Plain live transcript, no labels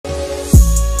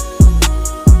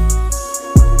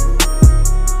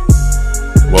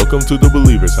Welcome to the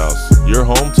Believer's House, your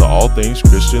home to all things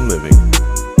Christian living.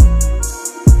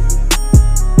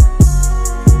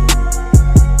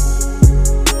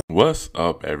 What's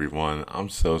up, everyone? I'm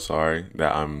so sorry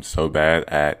that I'm so bad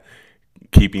at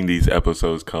keeping these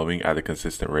episodes coming at a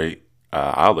consistent rate.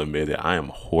 I'll admit it, I am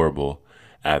horrible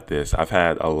at this. I've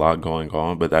had a lot going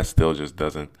on, but that still just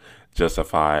doesn't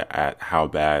justify at how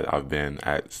bad I've been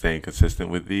at staying consistent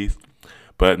with these.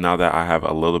 But now that I have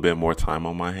a little bit more time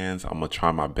on my hands, I'm going to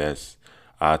try my best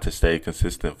to stay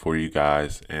consistent for you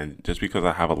guys. And just because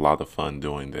I have a lot of fun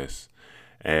doing this.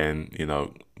 And,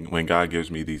 when God gives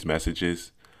me these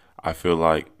messages, I feel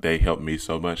like they help me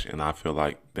so much. And I feel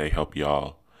like they help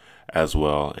y'all as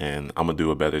well. And I'm going to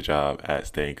do a better job at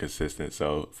staying consistent.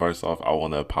 So first off, I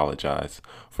want to apologize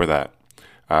for that.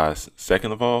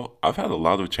 Second of all, I've had a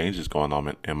lot of changes going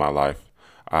on in my life.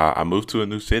 I moved to a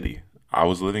new city. I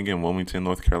was living in Wilmington,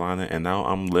 North Carolina, and now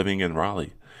I'm living in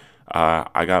Raleigh.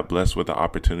 I got blessed with the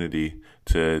opportunity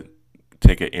to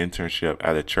take an internship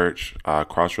at a church,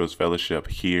 Crossroads Fellowship,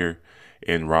 here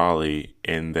in Raleigh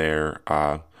in their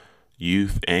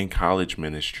youth and college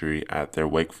ministry at their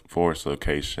Wake Forest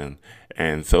location.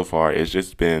 And so far, it's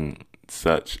just been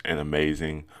such an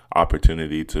amazing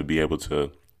opportunity to be able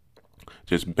to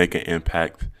just make an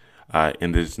impact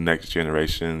in this next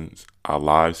generation's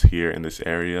lives here in this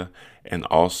area, and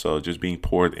also just being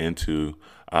poured into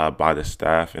by the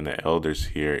staff and the elders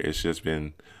here. It's just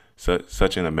been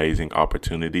such an amazing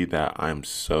opportunity that I'm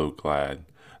so glad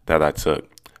that I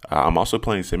took. I'm also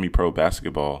playing semi-pro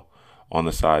basketball on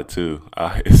the side too.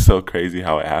 It's so crazy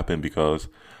how it happened because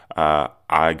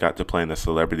I got to play in a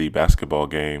celebrity basketball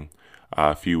game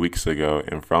a few weeks ago,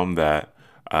 and from that,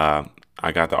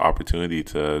 I got the opportunity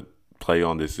to play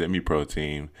on this semi-pro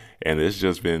team, and it's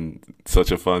just been such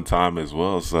a fun time as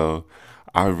well. So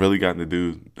I've really gotten to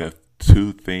do the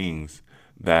two things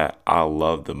that I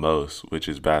love the most, which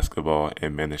is basketball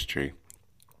and ministry.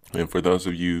 And for those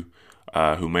of you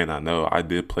who may not know, I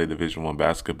did play Division I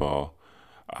basketball,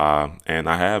 and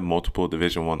I had multiple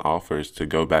Division I offers to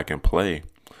go back and play,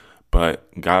 but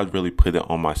God really put it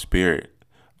on my spirit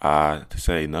to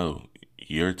say, no,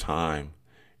 your time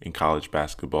in college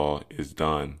basketball is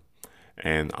done.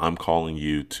 And I'm calling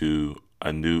you to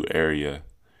a new area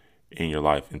in your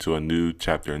life, into a new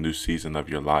chapter, a new season of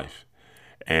your life.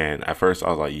 And at first I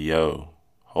was like, yo,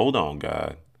 hold on,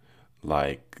 God.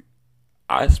 Like,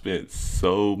 I spent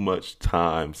so much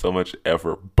time, so much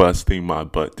effort busting my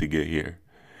butt to get here.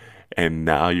 And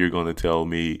now you're going to tell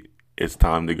me it's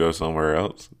time to go somewhere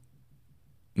else?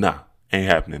 Nah,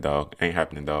 ain't happening, dog. Ain't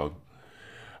happening, dog.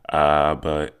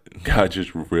 But God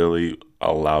just really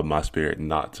allowed my spirit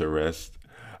not to rest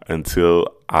until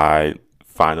I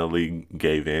finally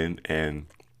gave in and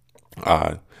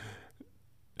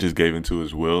just gave into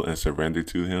his will and surrendered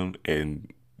to him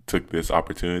and took this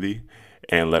opportunity.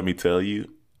 And let me tell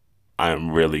you,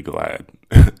 I'm really glad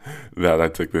that I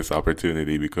took this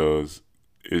opportunity because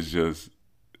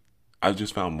I've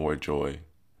just found more joy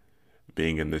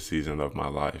being in this season of my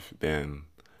life than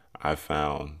I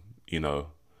found,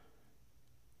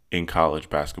 in college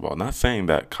basketball. Not saying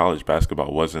that college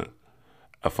basketball wasn't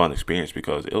a fun experience,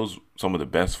 because it was some of the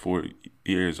best 4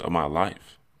 years of my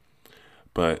life.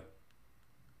 But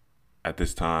at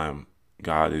this time,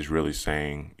 God is really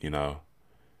saying,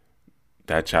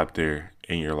 that chapter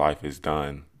in your life is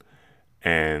done,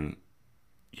 and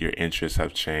your interests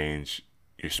have changed,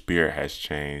 your spirit has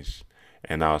changed,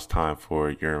 and now it's time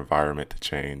for your environment to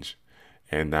change.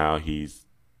 And now he's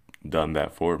done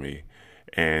that for me.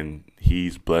 And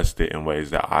he's blessed it in ways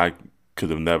that I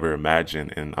could have never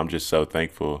imagined. And I'm just so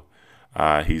thankful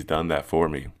he's done that for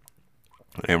me.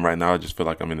 And right now I just feel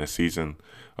like I'm in a season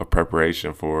of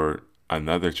preparation for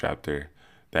another chapter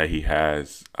that he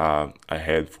has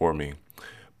ahead for me.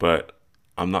 But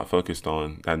I'm not focused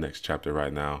on that next chapter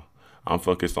right now. I'm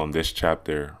focused on this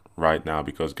chapter right now,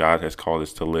 because God has called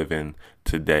us to live in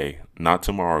today, not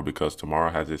tomorrow, because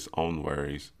tomorrow has its own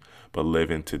worries, but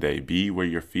live in today. Be where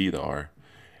your feet are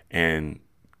and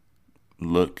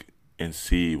look and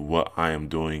see what I am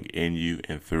doing in you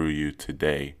and through you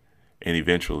today. And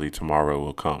eventually tomorrow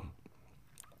will come.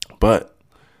 But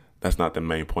that's not the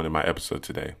main point of my episode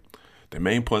today. The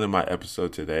main point of my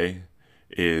episode today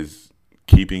is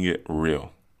keeping it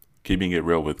real. Keeping it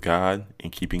real with God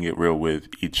and keeping it real with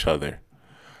each other.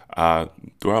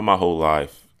 Throughout my whole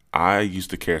life, I used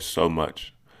to care so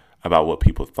much about what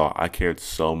people thought. I cared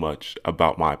so much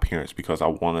about my appearance because I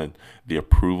wanted the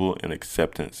approval and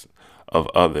acceptance of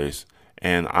others.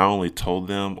 And I only told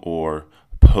them or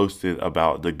posted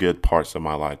about the good parts of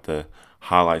my life, the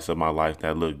highlights of my life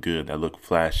that look good, that look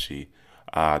flashy,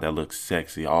 that look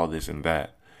sexy, all this and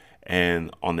that.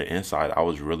 And on the inside, I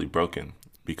was really broken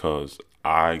because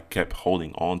I kept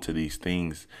holding on to these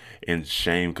things in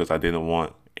shame because I didn't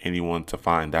want anyone to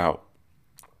find out.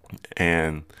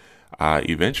 And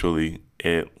eventually,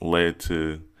 it led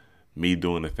to me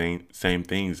doing same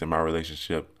things in my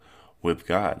relationship with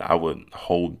God. I would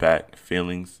hold back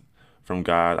feelings from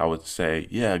God. I would say,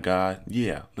 "Yeah, God,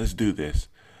 yeah, let's do this."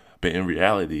 But in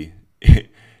reality,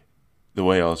 the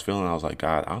way I was feeling, I was like,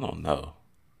 "God, I don't know.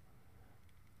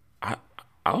 I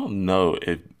I don't know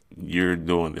if you're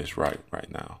doing this right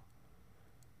now.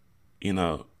 You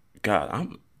know, God,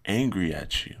 I'm angry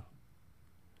at you.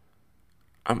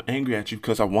 I'm angry at you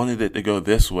because I wanted it to go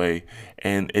this way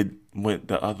and it went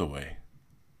the other way."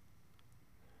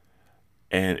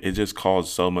 And it just caused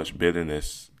so much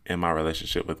bitterness in my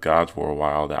relationship with God for a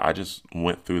while that I just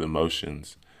went through the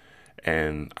motions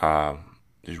and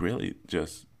just really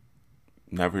just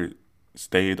never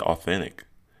stayed authentic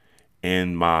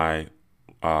in my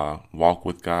walk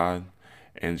with God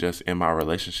and just in my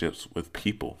relationships with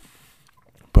people.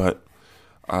 But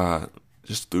uh,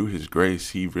 just through His grace,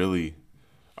 He really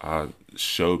uh,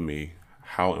 showed me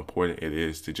how important it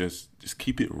is to just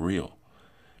keep it real.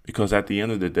 Because at the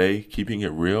end of the day, keeping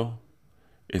it real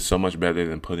is so much better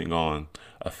than putting on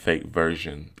a fake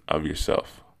version of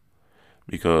yourself.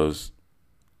 Because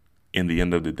in the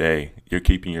end of the day, you're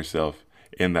keeping yourself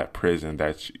in that prison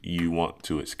that you want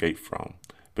to escape from.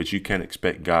 But you can't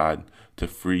expect God to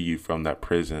free you from that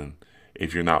prison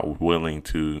if you're not willing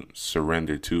to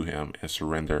surrender to Him and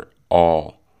surrender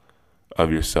all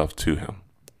of yourself to Him.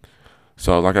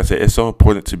 So, like I said, it's so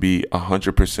important to be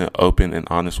 100% open and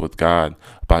honest with God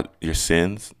about your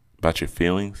sins, about your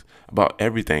feelings, about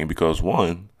everything. Because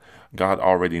one, God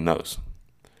already knows.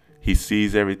 He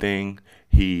sees everything.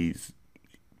 He's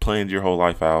planned your whole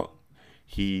life out.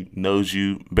 He knows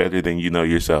you better than you know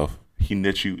yourself. He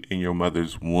knit you in your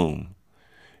mother's womb.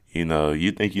 You know,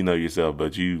 you think you know yourself,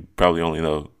 but you probably only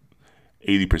know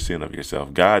 80% of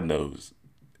yourself. God knows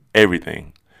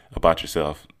everything about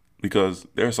yourself because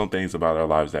there are some things about our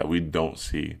lives that we don't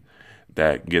see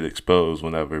that get exposed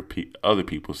whenever other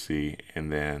people see,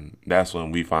 and then that's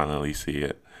when we finally see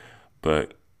it.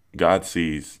 But God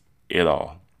sees it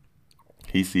all.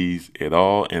 He sees it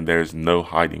all, and there's no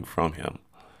hiding from Him.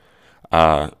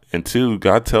 And two,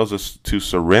 God tells us to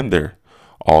surrender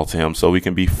all to Him so we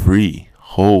can be free,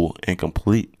 whole, and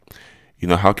complete. You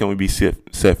know, how can we be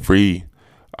set free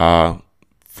uh,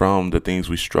 from the things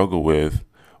we struggle with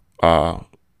uh,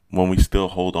 when we still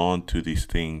hold on to these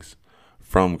things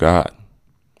from God?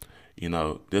 You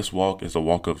know, this walk is a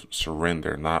walk of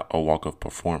surrender, not a walk of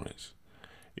performance.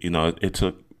 You know, it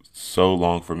took so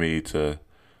long for me to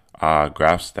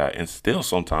grasp that. And still,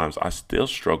 sometimes I still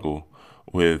struggle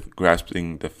with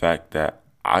grasping the fact that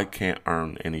I can't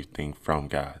earn anything from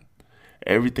God.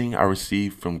 Everything I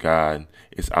receive from God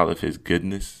is out of His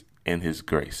goodness and His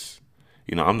grace.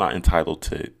 You know, I'm not entitled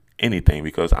to anything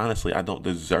because honestly, I don't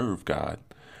deserve God.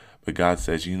 But God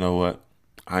says, you know what?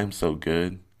 I'm so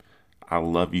good. I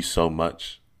love you so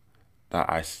much that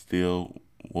I still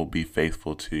will be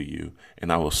faithful to you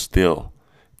and I will still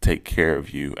take care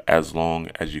of you as long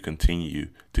as you continue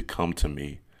to come to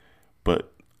me,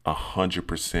 but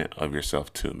 100% of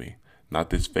yourself to me, not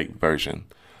this fake version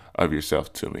of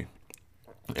yourself to me.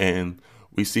 And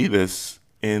we see this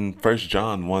in 1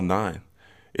 John 1:9.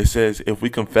 It says, if we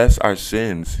confess our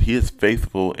sins, He is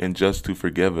faithful and just to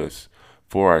forgive us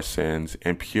for our sins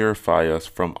and purify us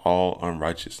from all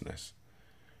unrighteousness.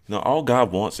 You know, all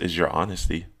God wants is your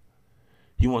honesty.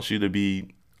 He wants you to be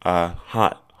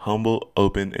hot, humble,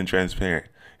 open, and transparent.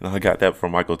 You know, I got that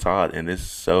from Michael Todd, and it's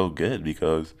so good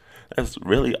because that's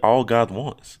really all God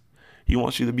wants. He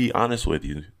wants you to be honest with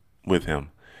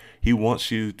Him. He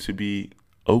wants you to be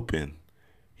open.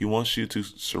 He wants you to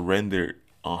surrender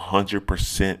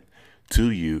 100%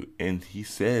 to you. And He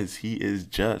says He is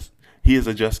just. He is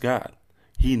a just God.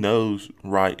 He knows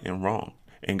right and wrong.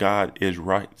 And God is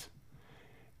right.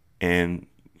 And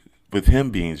with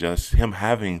Him being just, Him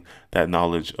having that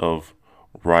knowledge of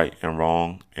right and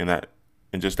wrong and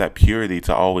just that purity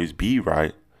to always be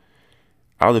right,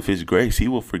 out of His grace, He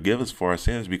will forgive us for our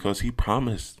sins because He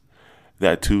promised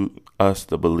that to us,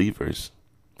 the believers.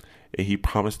 And He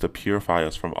promised to purify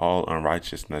us from all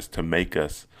unrighteousness, to make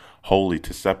us holy,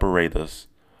 to separate us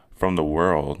from the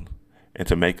world, and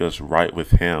to make us right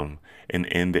with Him and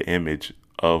in the image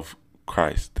of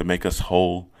Christ, to make us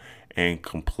whole and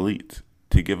complete,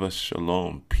 to give us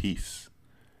shalom, peace,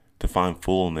 to find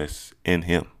fullness in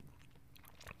Him.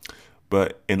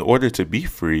 But in order to be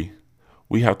free,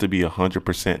 we have to be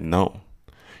 100% known.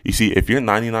 You see, if you're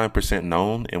 99%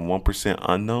 known and 1%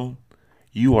 unknown,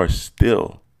 you are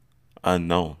still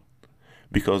unknown.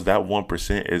 because that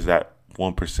 1% is that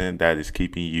 1% that is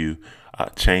keeping you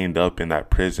chained up in that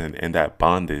prison, in that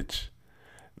bondage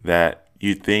that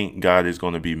you think God is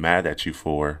going to be mad at you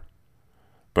for,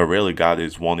 but really God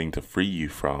is wanting to free you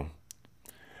from.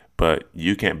 But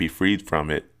you can't be freed from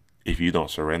it if you don't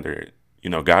surrender it.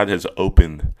 God has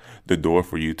opened the door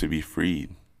for you to be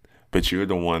freed, but you're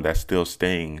the one that's still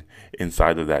staying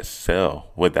inside of that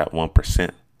cell with that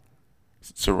 1%.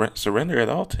 Surrender it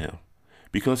all to Him,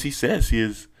 because He says He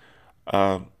is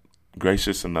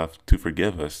gracious enough to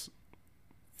forgive us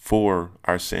for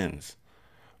our sins,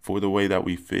 for the way that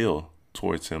we feel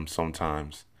towards Him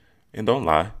sometimes. And don't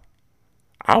lie.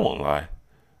 I won't lie.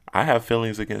 I have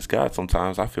feelings against God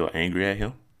sometimes. I feel angry at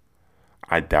Him.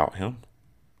 I doubt Him.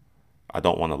 I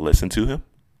don't want to listen to Him.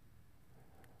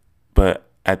 But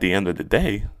at the end of the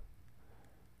day,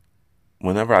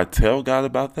 whenever I tell God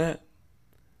about that,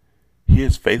 He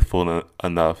is faithful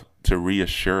enough to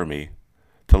reassure me,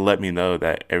 to let me know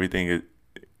that everything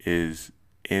is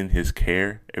in His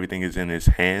care, everything is in His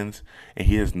hands, and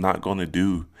He is not going to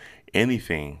do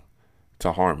anything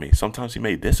to harm me. Sometimes He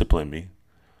may discipline me.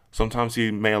 Sometimes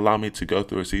He may allow me to go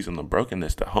through a season of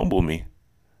brokenness to humble me.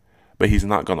 But He's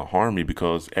not going to harm me,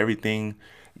 because everything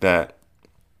that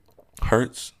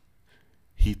hurts,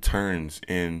 He turns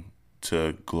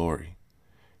into glory.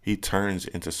 He turns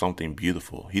into something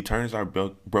beautiful. He turns our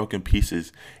broken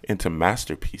pieces into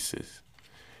masterpieces.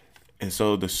 And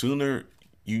so the sooner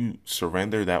you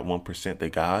surrender that 1% to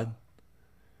God,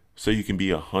 so you can be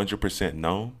 100%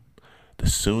 known, the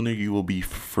sooner you will be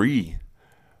free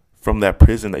from that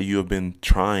prison that you have been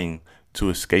trying to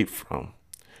escape from.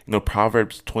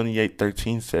 Proverbs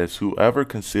 28:13 says, "Whoever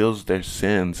conceals their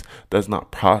sins does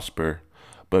not prosper,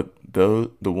 but the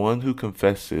one who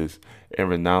confesses and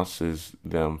renounces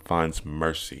them finds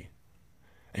mercy."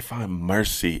 They find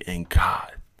mercy in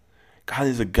God. God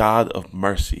is a God of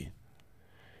mercy.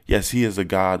 Yes, He is a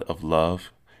God of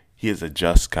love. He is a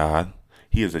just God.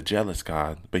 He is a jealous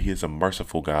God, but He is a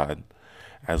merciful God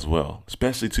as well,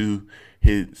 especially to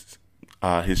His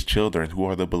children who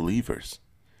are the believers.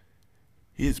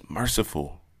 He is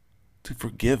merciful to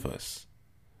forgive us,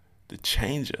 to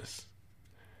change us,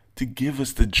 to give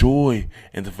us the joy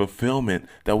and the fulfillment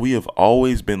that we have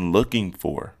always been looking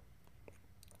for.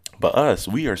 But us,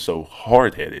 we are so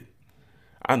hard-headed.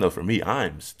 I know for me, I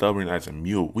am stubborn as a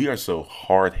mule. We are so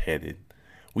hard-headed.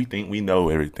 We think we know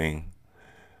everything,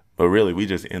 but really we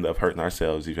just end up hurting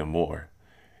ourselves even more.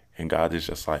 And God is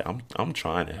just like, I'm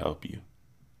trying to help you,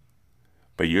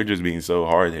 but you're just being so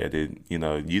hard-headed. You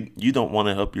don't want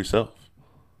to help yourself.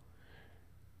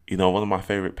 One of my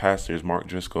favorite pastors, Mark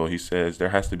Driscoll, he says there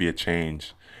has to be a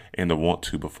change in the want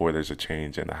to before there's a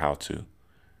change in the how to.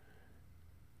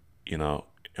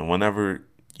 And whenever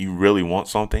you really want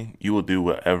something, you will do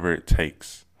whatever it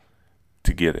takes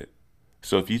to get it.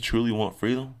 So if you truly want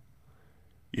freedom,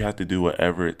 you have to do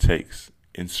whatever it takes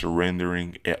in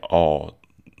surrendering it all,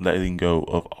 letting go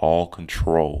of all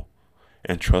control,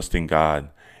 and trusting God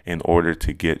in order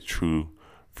to get true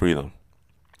freedom.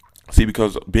 See,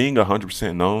 because being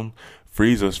 100% known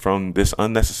frees us from this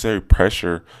unnecessary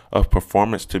pressure of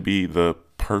performance to be the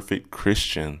perfect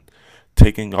Christian,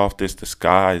 taking off this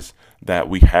disguise that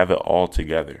we have it all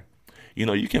together.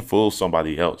 You can fool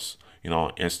somebody else,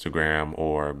 on Instagram,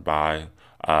 or by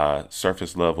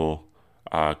surface level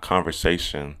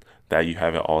conversation, that you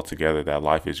have it all together, that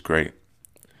life is great.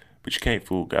 But you can't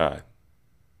fool God.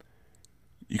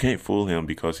 You can't fool Him,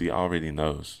 because He already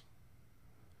knows.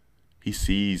 He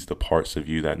sees the parts of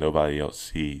you that nobody else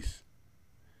sees.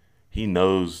 He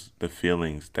knows the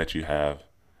feelings that you have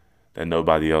that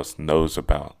nobody else knows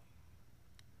about.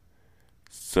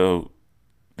 So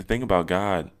the thing about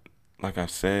God, like I've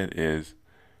said, is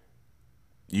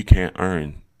you can't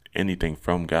earn anything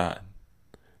from God.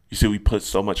 You see, we put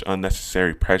so much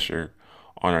unnecessary pressure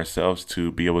on ourselves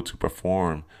to be able to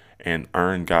perform and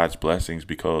earn God's blessings,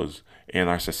 because in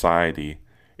our society,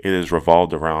 it is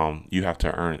revolved around you have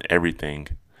to earn everything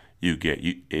you get.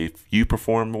 If you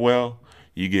perform well,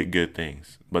 you get good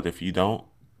things. But if you don't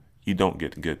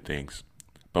get good things.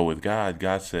 But with God,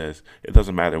 God says it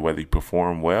doesn't matter whether you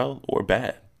perform well or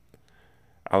bad.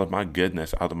 Out of my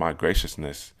goodness, out of my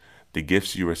graciousness, the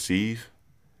gifts you receive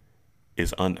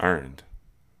is unearned.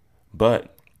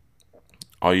 But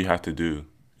all you have to do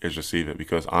is receive it,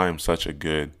 because I am such a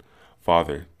good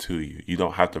Father to you. You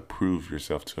don't have to prove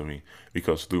yourself to me,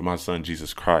 because through my Son,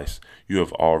 Jesus Christ, you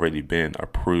have already been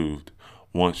approved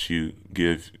once you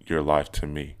give your life to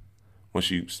me.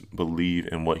 Once you believe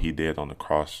in what He did on the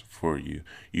cross for you,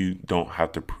 you don't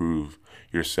have to prove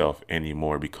yourself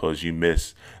anymore, because you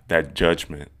miss that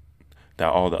judgment that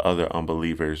all the other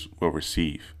unbelievers will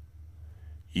receive.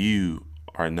 you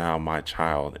are now my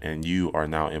child and you are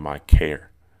now in my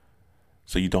care.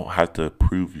 So you don't have to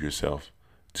prove yourself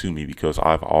to me because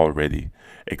I've already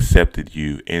accepted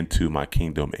you into my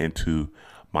kingdom, into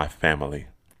my family.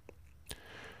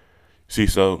 See,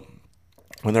 so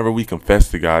whenever we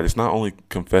confess to God, it's not only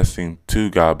confessing to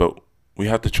God, but we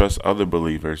have to trust other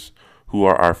believers who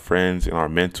are our friends and our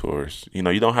mentors. You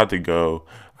don't have to go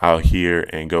out here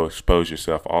and go expose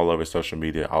yourself all over social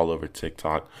media, all over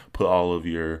TikTok, put all of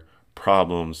your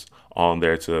problems on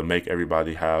there to make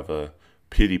everybody have a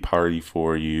pity party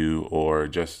for you or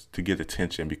just to get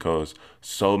attention, because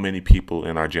so many people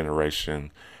in our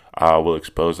generation will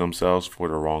expose themselves for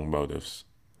the wrong motives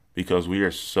because we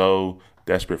are so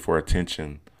desperate for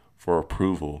attention, for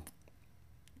approval.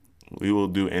 We will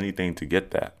do anything to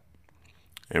get that.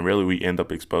 And really, we end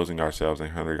up exposing ourselves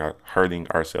and hurting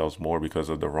ourselves more because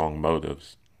of the wrong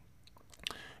motives.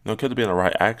 It could have been a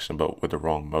right action, but with the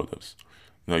wrong motives.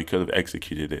 You could have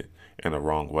executed it in the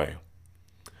wrong way.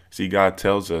 See, God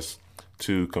tells us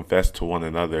to confess to one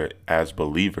another as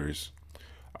believers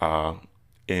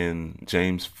in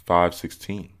James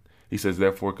 5:16. He says,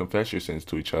 therefore, confess your sins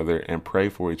to each other and pray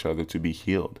for each other to be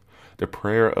healed. The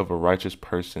prayer of a righteous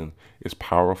person is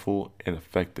powerful and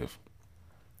effective.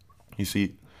 You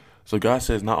see, so God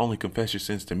says, not only confess your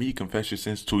sins to me, confess your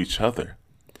sins to each other.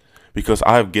 Because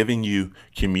I have given you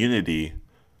community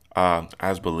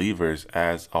as believers,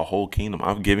 as a whole kingdom.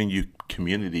 I've given you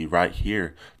community right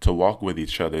here to walk with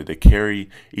each other, to carry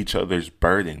each other's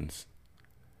burdens.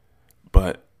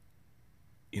 But,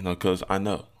 because I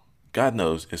know, God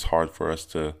knows it's hard for us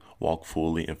to walk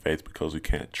fully in faith because we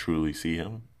can't truly see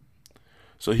him.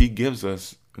 So he gives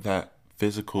us that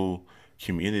physical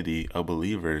community of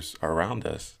believers around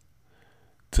us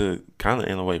to kind of,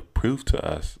 in a way, prove to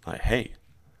us, like, hey,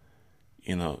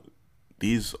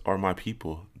 these are my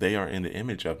people. They are in the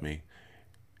image of me,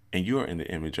 and you are in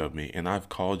the image of me. And I've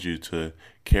called you to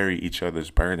carry each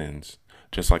other's burdens,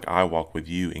 just like I walk with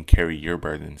you and carry your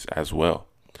burdens as well.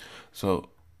 So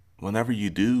whenever you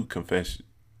do confess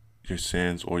your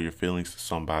sins or your feelings to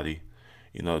somebody,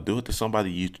 do it to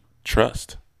somebody you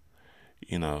trust,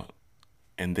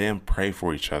 and then pray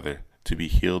for each other to be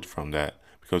healed from that.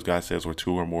 Because God says where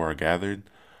two or more are gathered,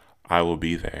 I will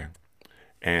be there.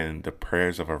 And the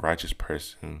prayers of a righteous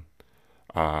person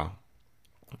are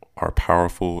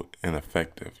powerful and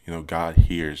effective. God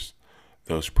hears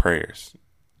those prayers.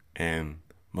 And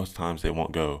most times they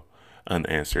won't go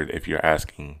unanswered if you're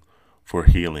asking for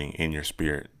healing in your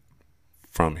spirit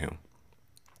from him.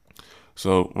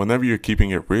 So whenever you're keeping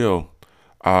it real,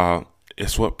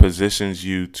 it's what positions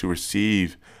you to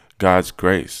receive God's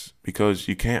grace, because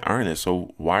you can't earn it.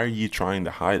 So why are you trying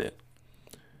to hide it?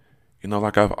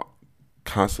 Like I've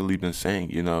constantly been saying,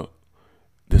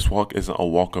 this walk isn't a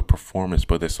walk of performance,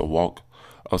 but it's a walk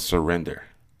of surrender.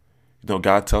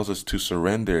 God tells us to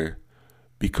surrender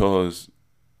because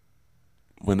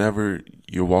whenever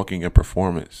you're walking in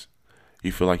performance,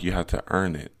 you feel like you have to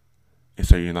earn it. And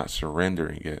so you're not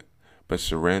surrendering it. But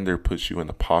surrender puts you in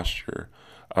the posture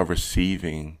of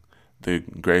receiving the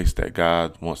grace that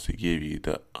God wants to give you,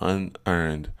 the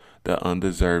unearned, the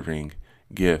undeserving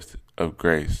gift of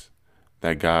grace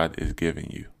that God is giving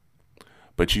you.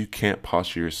 But you can't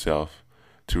posture yourself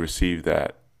to receive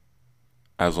that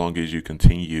as long as you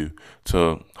continue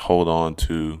to hold on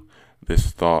to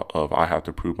this thought of, I have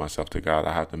to prove myself to God.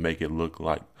 I have to make it look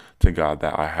like to God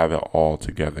that I have it all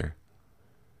together.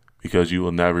 Because you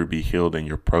will never be healed in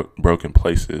your broken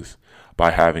places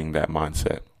by having that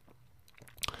mindset.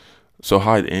 So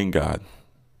hide in God,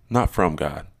 not from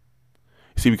God.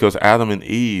 See, because Adam and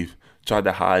Eve tried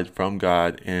to hide from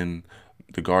God in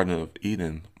the Garden of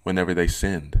Eden whenever they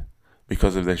sinned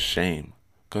because of their shame,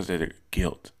 because of their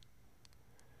guilt.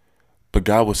 But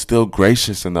God was still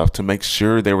gracious enough to make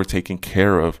sure they were taken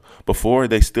care of before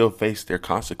they still faced their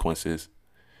consequences.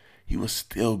 He was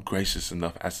still gracious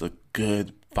enough as a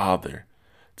good father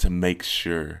to make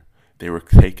sure they were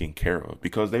taken care of,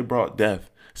 because they brought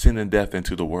sin and death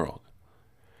into the world.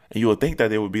 And you would think that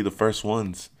they would be the first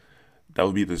ones that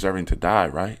would be deserving to die,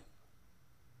 right?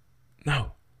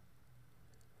 No.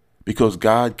 Because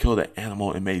God killed an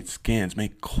animal and made skins,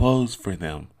 made clothes for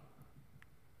them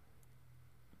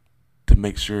to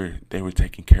make sure they were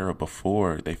taken care of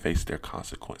before they faced their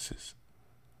consequences.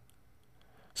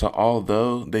 So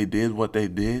although they did what they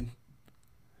did,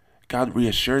 God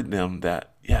reassured them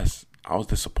that, yes, I was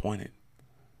disappointed,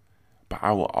 but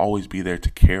I will always be there to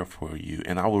care for you,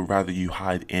 and I would rather you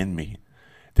hide in me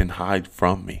than hide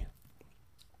from me.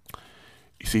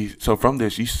 You see, so from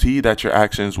this, you see that your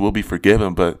actions will be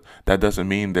forgiven, but that doesn't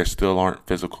mean there still aren't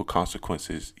physical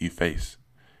consequences you face.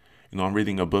 I'm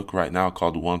reading a book right now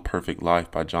called One Perfect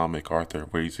Life by John MacArthur,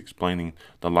 where he's explaining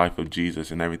the life of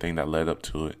Jesus and everything that led up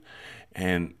to it.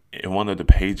 And in one of the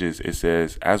pages, it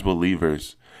says, as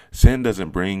believers, sin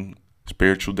doesn't bring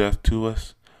spiritual death to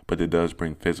us, but it does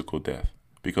bring physical death,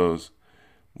 because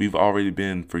we've already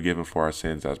been forgiven for our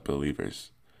sins as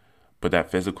believers. But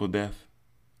that physical death,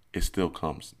 it still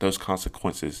comes. Those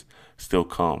consequences still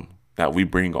come that we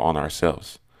bring on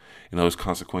ourselves. Those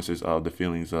consequences of the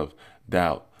feelings of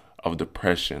doubt, of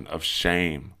depression, of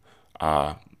shame,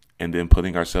 and then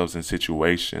putting ourselves in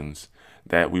situations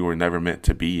that we were never meant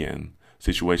to be in,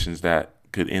 situations that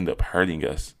could end up hurting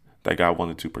us, that God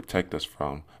wanted to protect us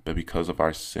from. But because of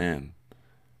our sin,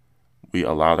 we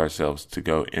allowed ourselves to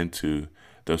go into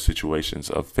those situations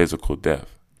of physical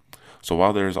death. So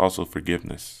while there is also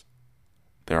forgiveness,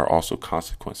 there are also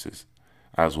consequences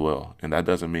as well. And that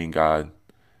doesn't mean God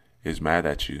is mad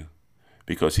at you,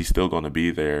 because he's still going to be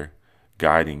there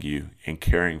guiding you and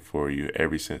caring for you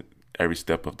every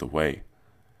step of the way.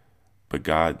 But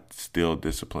God still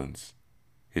disciplines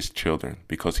his children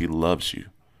because he loves you.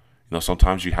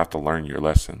 Sometimes you have to learn your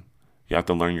lesson. You have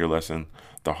to learn your lesson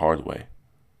the hard way.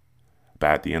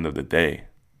 But at the end of the day,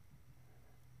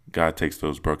 God takes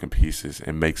those broken pieces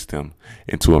and makes them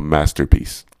into a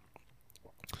masterpiece.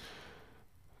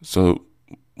 So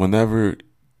whenever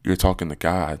you're talking to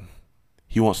God,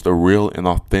 he wants the real and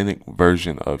authentic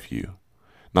version of you,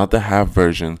 not the half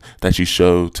version that you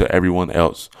show to everyone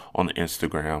else on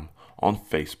Instagram, on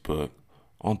Facebook,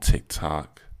 on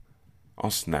TikTok,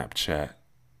 on Snapchat.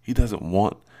 He doesn't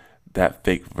want that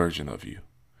fake version of you.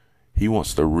 He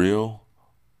wants the real,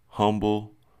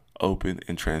 humble, open,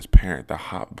 and transparent, the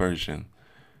hot version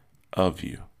of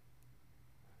you.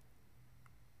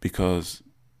 Because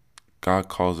God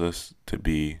calls us to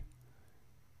be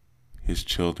his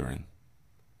children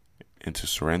and to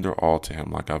surrender all to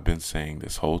him, like I've been saying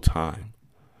this whole time.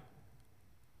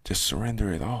 Just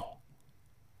surrender it all.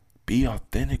 Be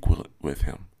authentic with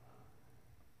him.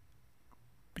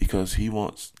 Because he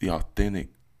wants the authentic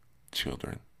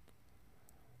children,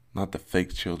 not the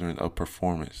fake children of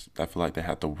performance that feel like they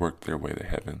have to work their way to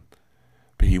heaven.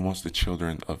 But he wants the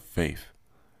children of faith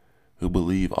who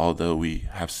believe, although we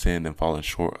have sinned and fallen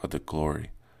short of the glory,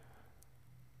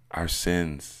 our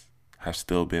sins have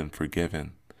still been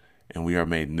forgiven, and we are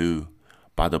made new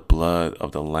by the blood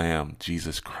of the Lamb,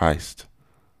 Jesus Christ.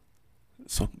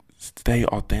 So stay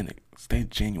authentic, stay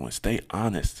genuine, stay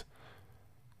honest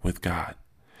with God.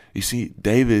 You see,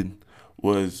 David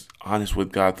was honest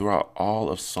with God throughout all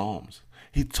of Psalms.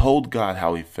 He told God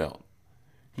how he felt.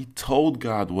 He told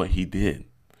God what he did.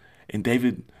 And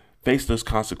David faced those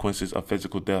consequences of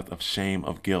physical death, of shame,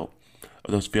 of guilt,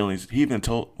 of those feelings. He even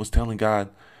was telling God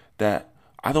that,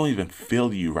 I don't even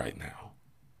feel you right now.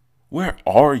 Where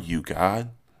are you,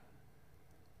 God?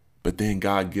 But then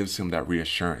God gives him that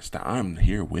reassurance that I'm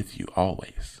here with you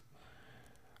always.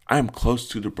 I am close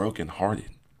to the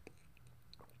brokenhearted.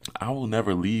 I will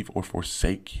never leave or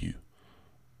forsake you.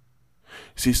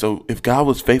 See, so if God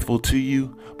was faithful to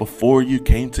you before you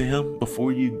came to him,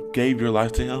 before you gave your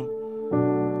life to him,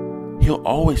 he'll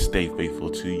always stay faithful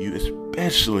to you,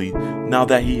 especially now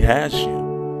that he has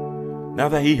you. Now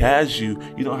that he has you,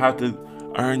 you don't have to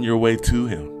earn your way to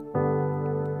him,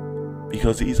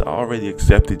 because he's already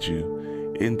accepted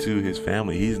you into his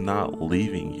family. He's not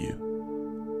leaving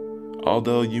you.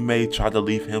 Although you may try to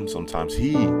leave him sometimes,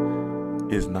 he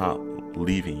is not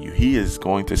leaving you. He is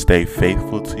going to stay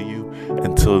faithful to you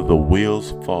until the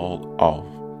wheels fall off.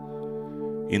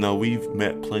 We've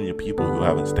met plenty of people who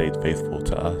haven't stayed faithful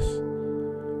to us.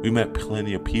 We met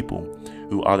plenty of people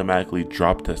who automatically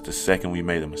dropped us the second we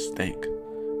made a mistake.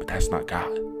 But that's not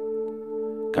God.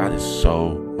 God is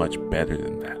so much better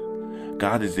than that.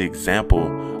 God is the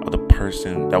example of the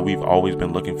person that we've always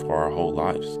been looking for our whole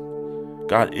lives.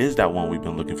 God is that one we've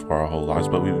been looking for our whole lives,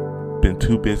 but we've been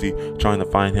too busy trying to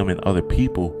find him in other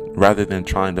people rather than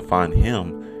trying to find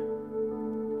him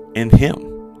in him.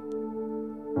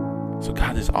 So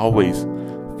God is always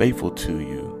faithful to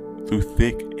you through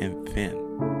thick and thin,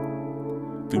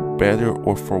 through better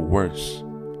or for worse.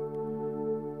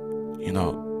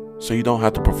 So you don't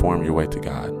have to perform your way to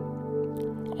God.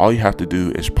 All you have to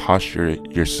do is posture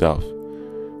yourself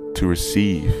to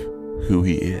receive who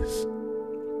he is.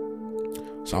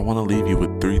 So I want to leave you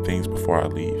with 3 things before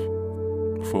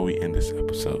we end this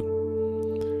episode.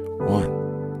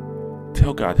 1,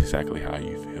 tell God exactly how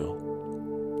you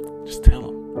feel. Just tell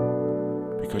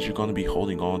him. Because you're going to be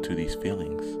holding on to these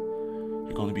feelings.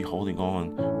 You're going to be holding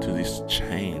on to this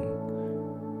chain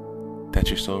that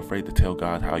you're so afraid to tell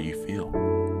God how you feel.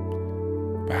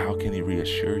 But how can he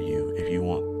reassure you if you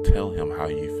won't tell him how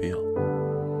you feel?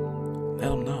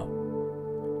 Let him know.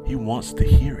 wants to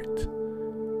hear it.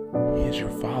 He is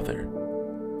your Father.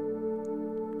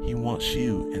 He wants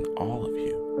you and all of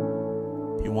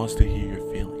you. He wants to hear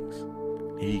your feelings.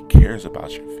 He cares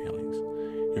about your feelings.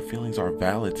 Your feelings are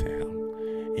valid to him.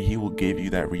 And he will give you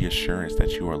that reassurance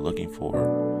that you are looking for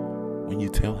when you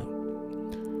tell him.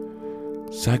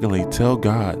 Secondly, tell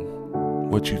God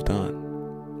what you've done.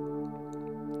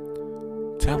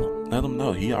 Tell him. Let him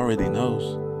know. He already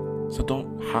knows. So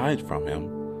don't hide from him,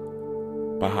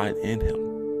 but hide in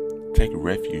him. Take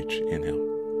refuge in him.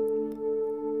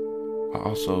 But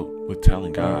also, with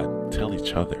telling God, tell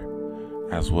each other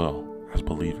as well as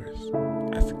believers,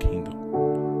 as the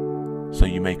kingdom. So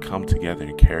you may come together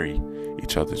and carry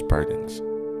each other's burdens.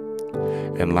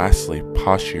 And lastly,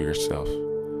 posture yourself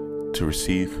to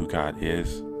receive who God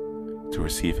is, to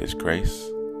receive his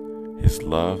grace, his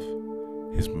love,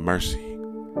 his mercy,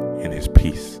 and his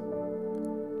peace,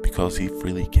 because he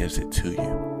freely gives it to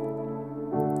you.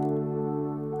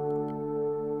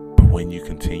 But when you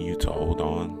continue to hold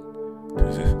on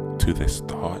to this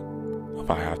thought of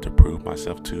I have to prove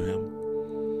myself to him,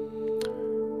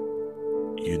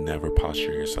 you never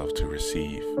posture yourself to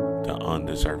receive the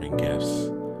undeserving gifts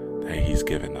that he's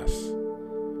given us.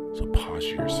 So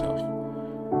posture yourself,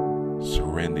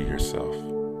 surrender yourself,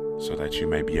 so that you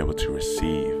may be able to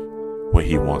receive what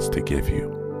he wants to give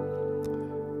you.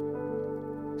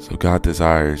 So God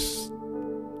desires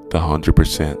the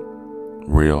 100%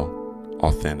 real,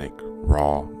 authentic,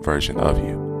 raw version of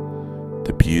you,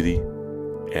 the beauty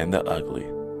and the ugly.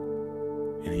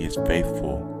 And he is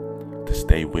faithful to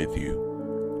stay with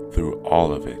you through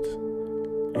all of it,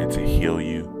 and to heal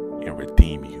you and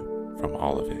redeem you from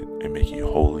all of it, and make you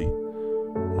holy,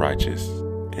 righteous,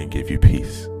 and give you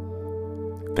peace.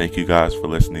 Thank you guys for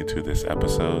listening to this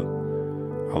episode.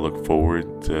 I look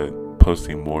forward to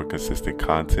posting more consistent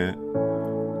content,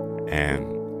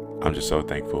 and I'm just so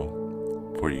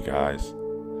thankful for you guys.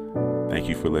 Thank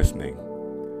you for listening,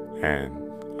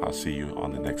 and I'll see you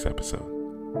on the next episode.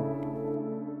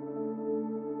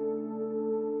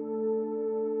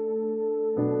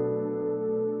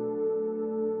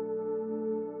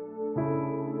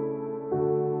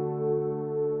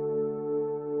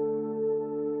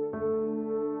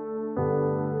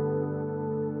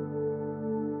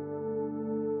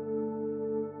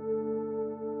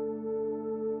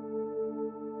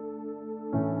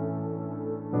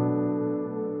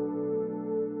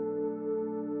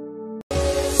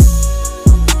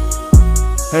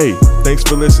 Hey, thanks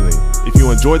for listening. If you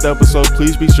enjoyed the episode,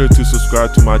 please be sure to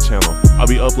subscribe to my channel. I'll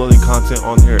be uploading content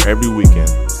on here every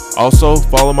weekend. Also,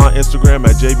 follow my Instagram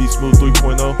at JBSmooth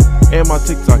 3.0 and my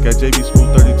TikTok at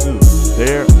JBSmooth32.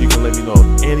 There, you can let me know of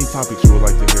any topics you would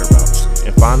like to hear about.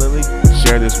 And finally,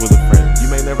 share this with a friend. You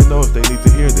may never know if they need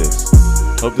to hear this.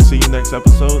 Hope to see you next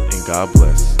episode, and God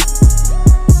bless.